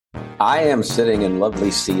I am sitting in lovely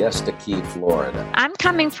Siesta Key, Florida. I'm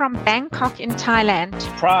coming from Bangkok in Thailand.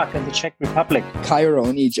 Prague in the Czech Republic. Cairo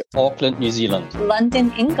in Egypt. Auckland, New Zealand.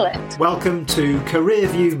 London, England. Welcome to Career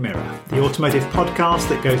View Mirror, the automotive podcast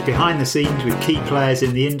that goes behind the scenes with key players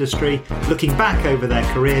in the industry, looking back over their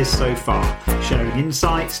careers so far, sharing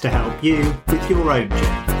insights to help you with your own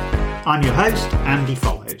journey. I'm your host, Andy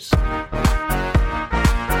Follows.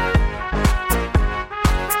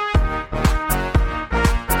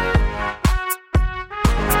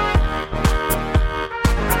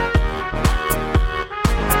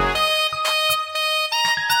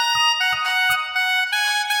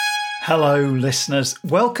 Hello, listeners.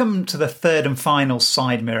 Welcome to the third and final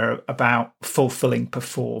side mirror about fulfilling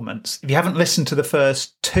performance. If you haven't listened to the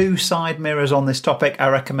first two side mirrors on this topic, I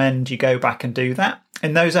recommend you go back and do that.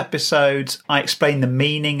 In those episodes, I explain the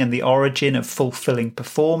meaning and the origin of fulfilling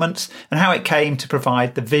performance and how it came to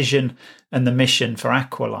provide the vision and the mission for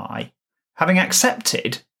Aquali. Having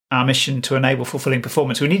accepted our mission to enable fulfilling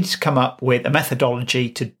performance, we needed to come up with a methodology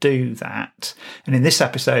to do that. And in this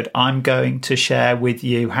episode, I'm going to share with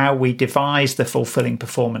you how we devised the fulfilling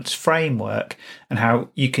performance framework and how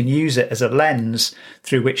you can use it as a lens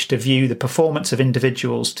through which to view the performance of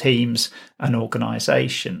individuals, teams, and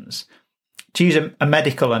organisations. To use a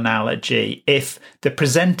medical analogy, if the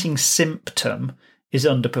presenting symptom is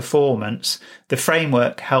underperformance, the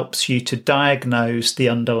framework helps you to diagnose the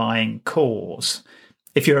underlying cause.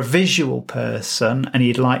 If you're a visual person and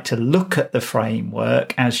you'd like to look at the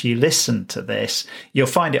framework as you listen to this, you'll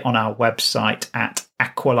find it on our website at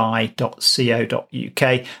aquali.co.uk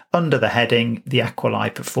under the heading The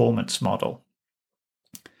Aquali Performance Model.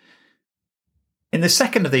 In the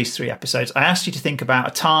second of these three episodes, I asked you to think about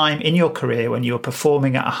a time in your career when you were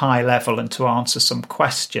performing at a high level and to answer some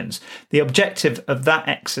questions. The objective of that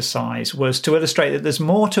exercise was to illustrate that there's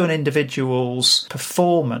more to an individual's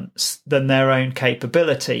performance than their own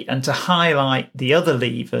capability and to highlight the other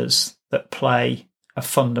levers that play a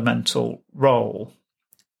fundamental role.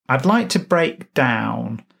 I'd like to break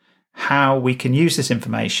down how we can use this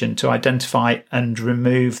information to identify and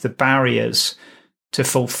remove the barriers to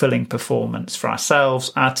fulfilling performance for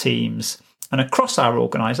ourselves, our teams, and across our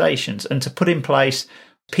organisations, and to put in place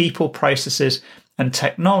people, processes, and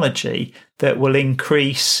technology that will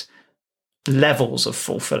increase levels of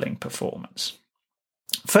fulfilling performance.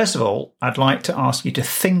 First of all, I'd like to ask you to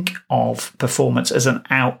think of performance as an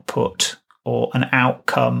output or an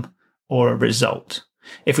outcome or a result.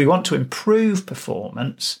 If we want to improve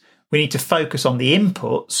performance, we need to focus on the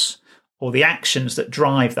inputs or the actions that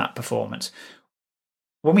drive that performance.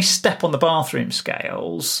 When we step on the bathroom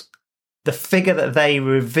scales, the figure that they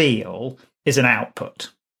reveal is an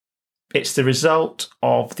output. It's the result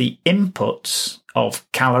of the inputs of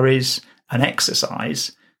calories and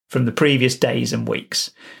exercise from the previous days and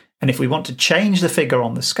weeks. And if we want to change the figure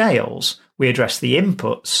on the scales, we address the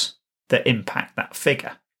inputs that impact that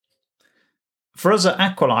figure. For us at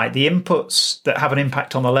Aquali, the inputs that have an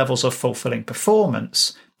impact on the levels of fulfilling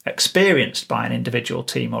performance experienced by an individual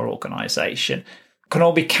team or organisation can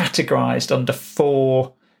all be categorised under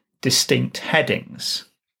four distinct headings.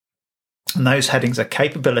 And those headings are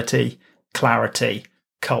capability, clarity,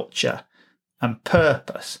 culture, and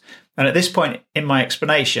purpose. And at this point in my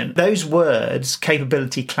explanation, those words,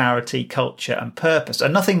 capability, clarity, culture, and purpose, are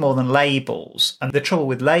nothing more than labels. And the trouble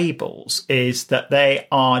with labels is that they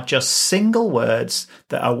are just single words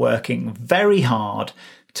that are working very hard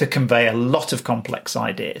to convey a lot of complex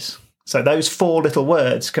ideas. So those four little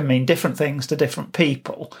words can mean different things to different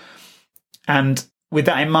people. And with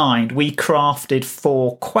that in mind, we crafted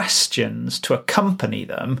four questions to accompany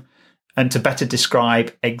them and to better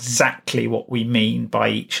describe exactly what we mean by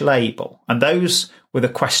each label. And those were the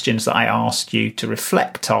questions that I asked you to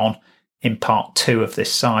reflect on in part 2 of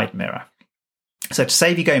this side mirror. So to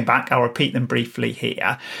save you going back, I'll repeat them briefly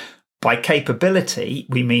here. By capability,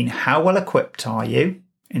 we mean how well equipped are you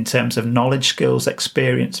in terms of knowledge, skills,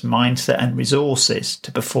 experience, mindset, and resources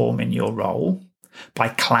to perform in your role. By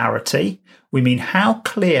clarity, we mean how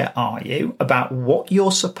clear are you about what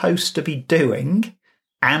you're supposed to be doing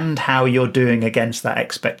and how you're doing against that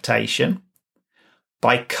expectation.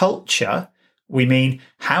 By culture, we mean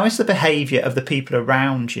how is the behaviour of the people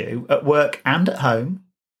around you at work and at home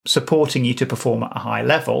supporting you to perform at a high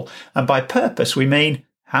level. And by purpose, we mean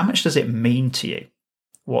how much does it mean to you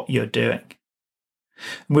what you're doing.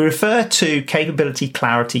 We refer to capability,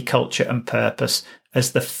 clarity, culture, and purpose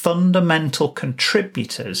as the fundamental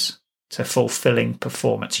contributors to fulfilling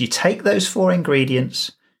performance. You take those four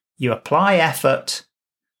ingredients, you apply effort,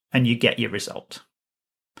 and you get your result.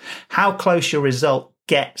 How close your result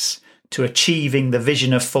gets to achieving the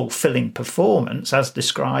vision of fulfilling performance, as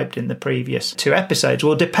described in the previous 2 episodes,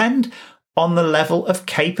 will depend on the level of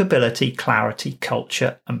capability, clarity,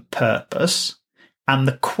 culture, and purpose, and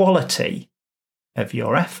the quality of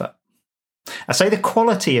your effort. I say the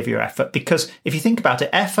quality of your effort because if you think about it,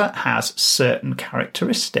 effort has certain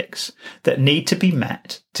characteristics that need to be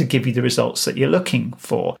met to give you the results that you're looking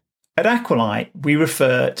for. At Aqualite, we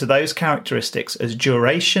refer to those characteristics as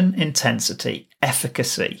duration, intensity,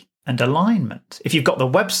 efficacy, and alignment. If you've got the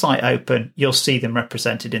website open, you'll see them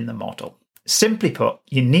represented in the model. Simply put,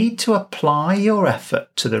 you need to apply your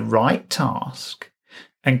effort to the right task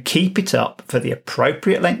and keep it up for the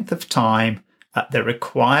appropriate length of time at the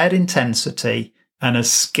required intensity and as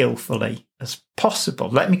skillfully as possible.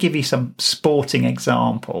 Let me give you some sporting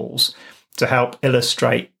examples to help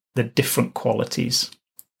illustrate the different qualities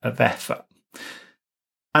of effort.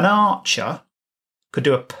 An archer could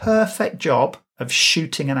do a perfect job of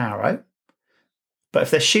shooting an arrow, but if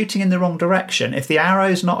they're shooting in the wrong direction, if the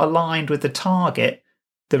arrow's not aligned with the target,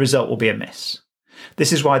 the result will be a miss.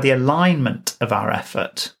 This is why the alignment of our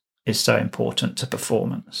effort is so important to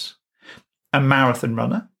performance. A marathon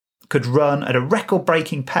runner could run at a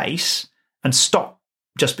record-breaking pace and stop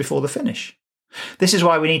just before the finish. This is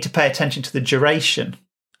why we need to pay attention to the duration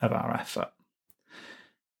of our effort.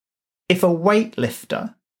 If a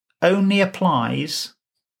weightlifter only applies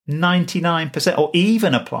 99% or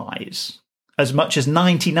even applies as much as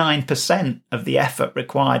 99% of the effort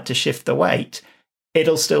required to shift the weight,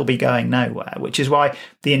 it'll still be going nowhere, which is why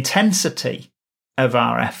the intensity of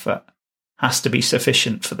our effort has to be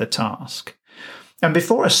sufficient for the task. And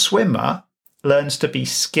before a swimmer learns to be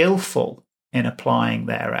skillful in applying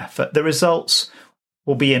their effort, the results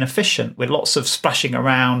will be inefficient with lots of splashing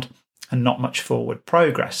around and not much forward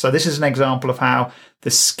progress. So this is an example of how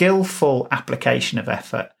the skillful application of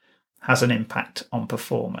effort has an impact on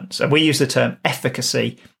performance. And we use the term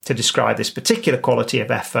efficacy to describe this particular quality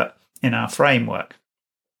of effort in our framework.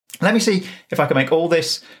 Let me see if I can make all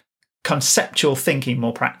this conceptual thinking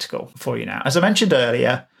more practical for you now. As I mentioned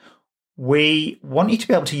earlier, we want you to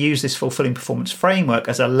be able to use this fulfilling performance framework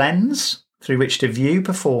as a lens through which to view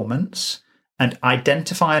performance and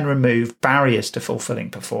identify and remove barriers to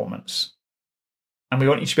fulfilling performance. And we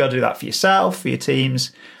want you to be able to do that for yourself, for your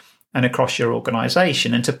teams, and across your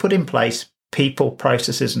organisation, and to put in place people,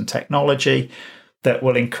 processes, and technology that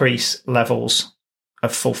will increase levels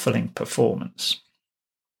of fulfilling performance.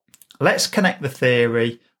 Let's connect the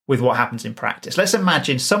theory with what happens in practice. Let's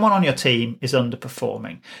imagine someone on your team is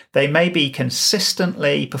underperforming. They may be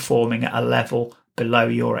consistently performing at a level below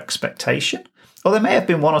your expectation, or there may have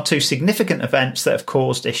been 1 or 2 significant events that have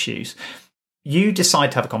caused issues. You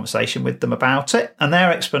decide to have a conversation with them about it, and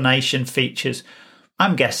their explanation features,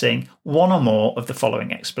 I'm guessing, 1 or more of the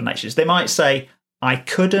following explanations. They might say, I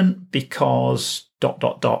couldn't because ...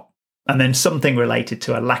 and then something related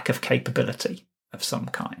to a lack of capability of some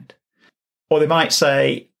kind. Or they might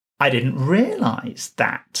say, I didn't realise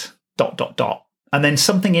that ... and then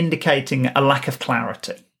something indicating a lack of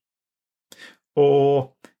clarity.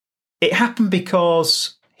 Or it happened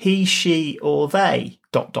because he, she, or they ...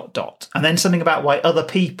 and then something about why other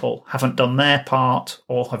people haven't done their part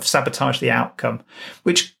or have sabotaged the outcome,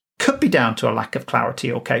 which could be down to a lack of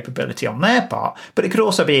clarity or capability on their part, but it could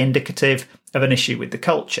also be indicative of an issue with the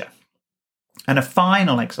culture. And a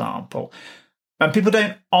final example, and people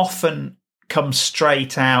don't often come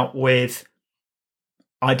straight out with,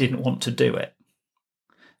 I didn't want to do it.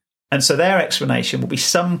 And so their explanation will be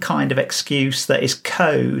some kind of excuse that is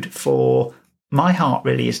code for, my heart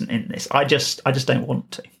really isn't in this. I just don't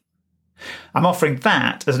want to. I'm offering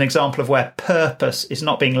that as an example of where purpose is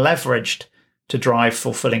not being leveraged to drive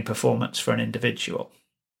fulfilling performance for an individual.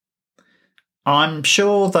 I'm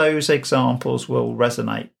sure those examples will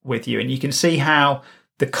resonate with you, and you can see how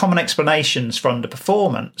the common explanations for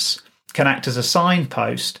underperformance can act as a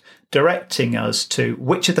signpost directing us to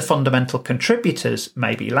which of the fundamental contributors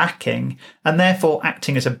may be lacking, and therefore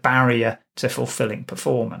acting as a barrier to fulfilling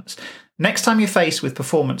performance. Next time you're faced with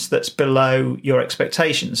performance that's below your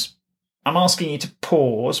expectations, I'm asking you to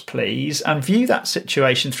pause, please, and view that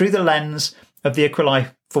situation through the lens of the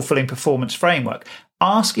Aqualite Fulfilling Performance Framework.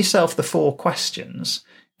 Ask yourself the 4 questions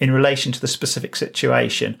in relation to the specific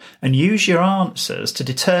situation and use your answers to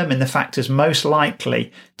determine the factors most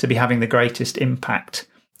likely to be having the greatest impact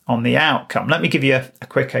on the outcome. Let me give you a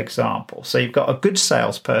quick example. So you've got a good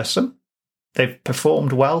salesperson. They've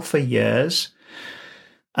performed well for years,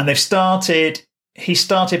 and he started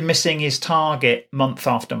missing his target month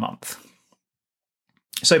after month.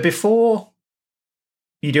 So before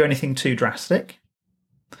you do anything too drastic,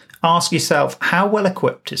 ask yourself, how well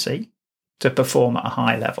equipped is he to perform at a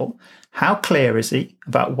high level? How clear is he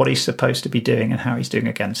about what he's supposed to be doing and how he's doing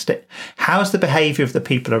against it? How's the behaviour of the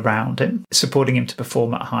people around him supporting him to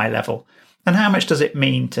perform at a high level? And how much does it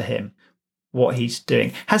mean to him what he's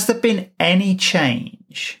doing? Has there been any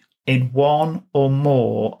change in one or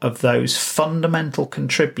more of those fundamental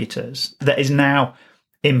contributors that is now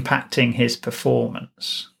impacting his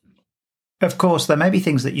performance? Of course, there may be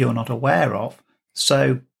things that you're not aware of,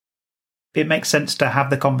 so it makes sense to have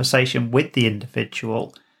the conversation with the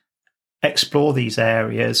individual, explore these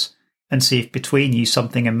areas, and see if between you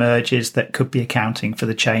something emerges that could be accounting for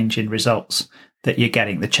the change in results that you're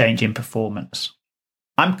getting, the change in performance.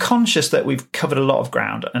 I'm conscious that we've covered a lot of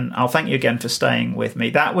ground, and I'll thank you again for staying with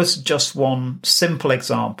me. That was just one simple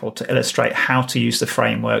example to illustrate how to use the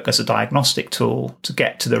framework as a diagnostic tool to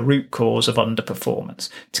get to the root cause of underperformance.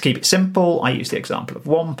 To keep it simple, I use the example of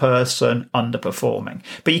one person underperforming,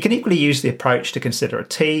 but you can equally use the approach to consider a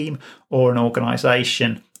team or an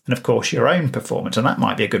organisation, and of course your own performance, and that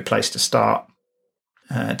might be a good place to start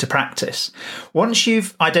to practice. Once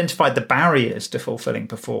you've identified the barriers to fulfilling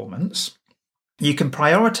performance, you can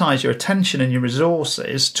prioritise your attention and your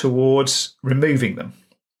resources towards removing them,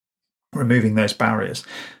 removing those barriers.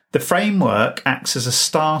 The framework acts as a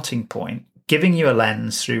starting point, giving you a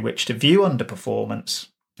lens through which to view underperformance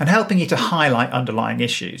and helping you to highlight underlying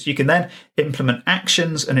issues. You can then implement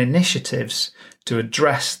actions and initiatives to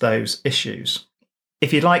address those issues.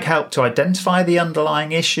 If you'd like help to identify the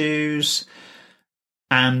underlying issues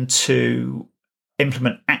and to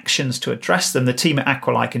implement actions to address them, the team at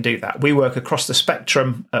Aquali can do that. We work across the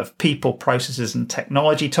spectrum of people, processes and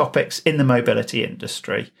technology topics in the mobility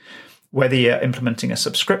industry. Whether you're implementing a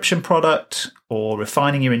subscription product or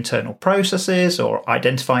refining your internal processes or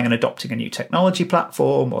identifying and adopting a new technology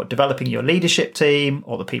platform or developing your leadership team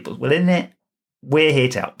or the people within it, we're here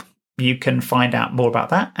to help. You can find out more about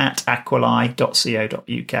that at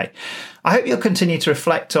aquali.co.uk. I hope you'll continue to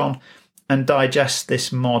reflect on and digest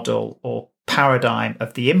this model or paradigm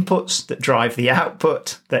of the inputs that drive the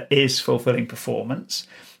output that is fulfilling performance,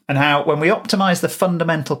 and how when we optimize the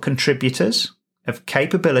fundamental contributors of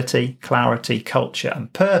capability, clarity, culture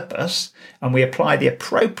and purpose, and we apply the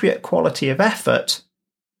appropriate quality of effort,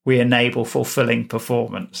 we enable fulfilling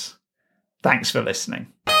performance. Thanks for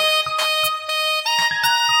listening.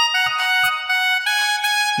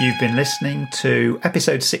 You've been listening to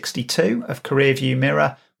episode 62 of Career View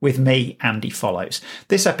Mirror with me, Andy Follows.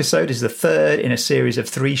 This episode is the third in a series of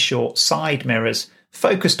 3 short side mirrors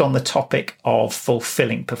focused on the topic of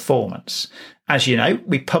fulfilling performance. As you know,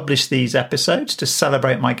 we publish these episodes to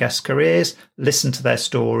celebrate my guests' careers, listen to their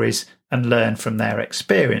stories, and learn from their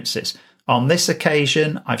experiences. On this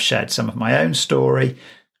occasion, I've shared some of my own story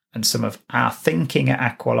and some of our thinking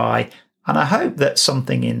at Aquali, and I hope that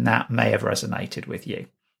something in that may have resonated with you.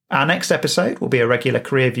 Our next episode will be a regular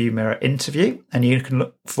Career View Mirror interview, and you can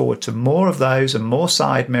look forward to more of those and more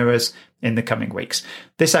side mirrors in the coming weeks.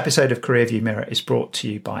 This episode of Career View Mirror is brought to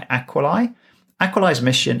you by Aquali. Aquali's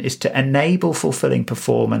mission is to enable fulfilling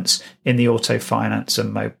performance in the auto finance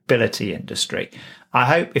and mobility industry. I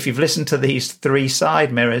hope if you've listened to these 3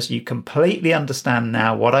 side mirrors, you completely understand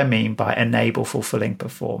now what I mean by enable fulfilling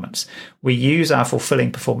performance. We use our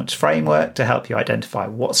fulfilling performance framework to help you identify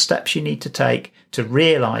what steps you need to take to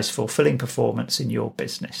realise fulfilling performance in your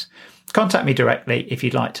business. Contact me directly if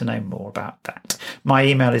you'd like to know more about that. My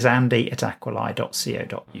email is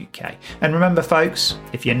andy@aquali.co.uk. And remember, folks,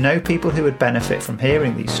 if you know people who would benefit from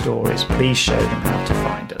hearing these stories, please show them how to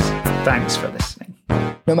find us. Thanks for listening.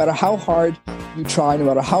 No matter how hard you try, no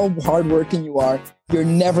matter how hardworking you are, you're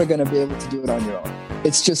never going to be able to do it on your own.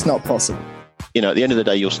 It's just not possible. You know, at the end of the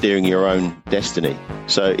day, you're steering your own destiny.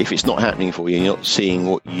 So if it's not happening for you and you're not seeing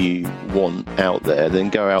what you want out there, then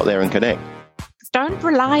go out there and connect. Don't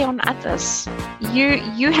rely on others.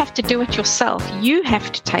 You have to do it yourself. You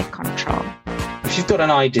have to take control. If you've got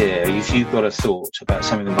an idea, if you've got a thought about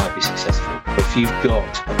something that might be successful, if you've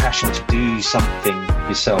got a passion to do something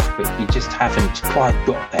yourself, but you just haven't quite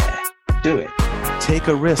got there, do it. Take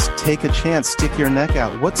a risk, take a chance, stick your neck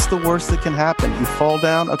out. What's the worst that can happen? You fall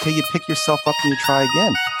down, okay, you pick yourself up and you try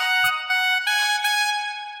again.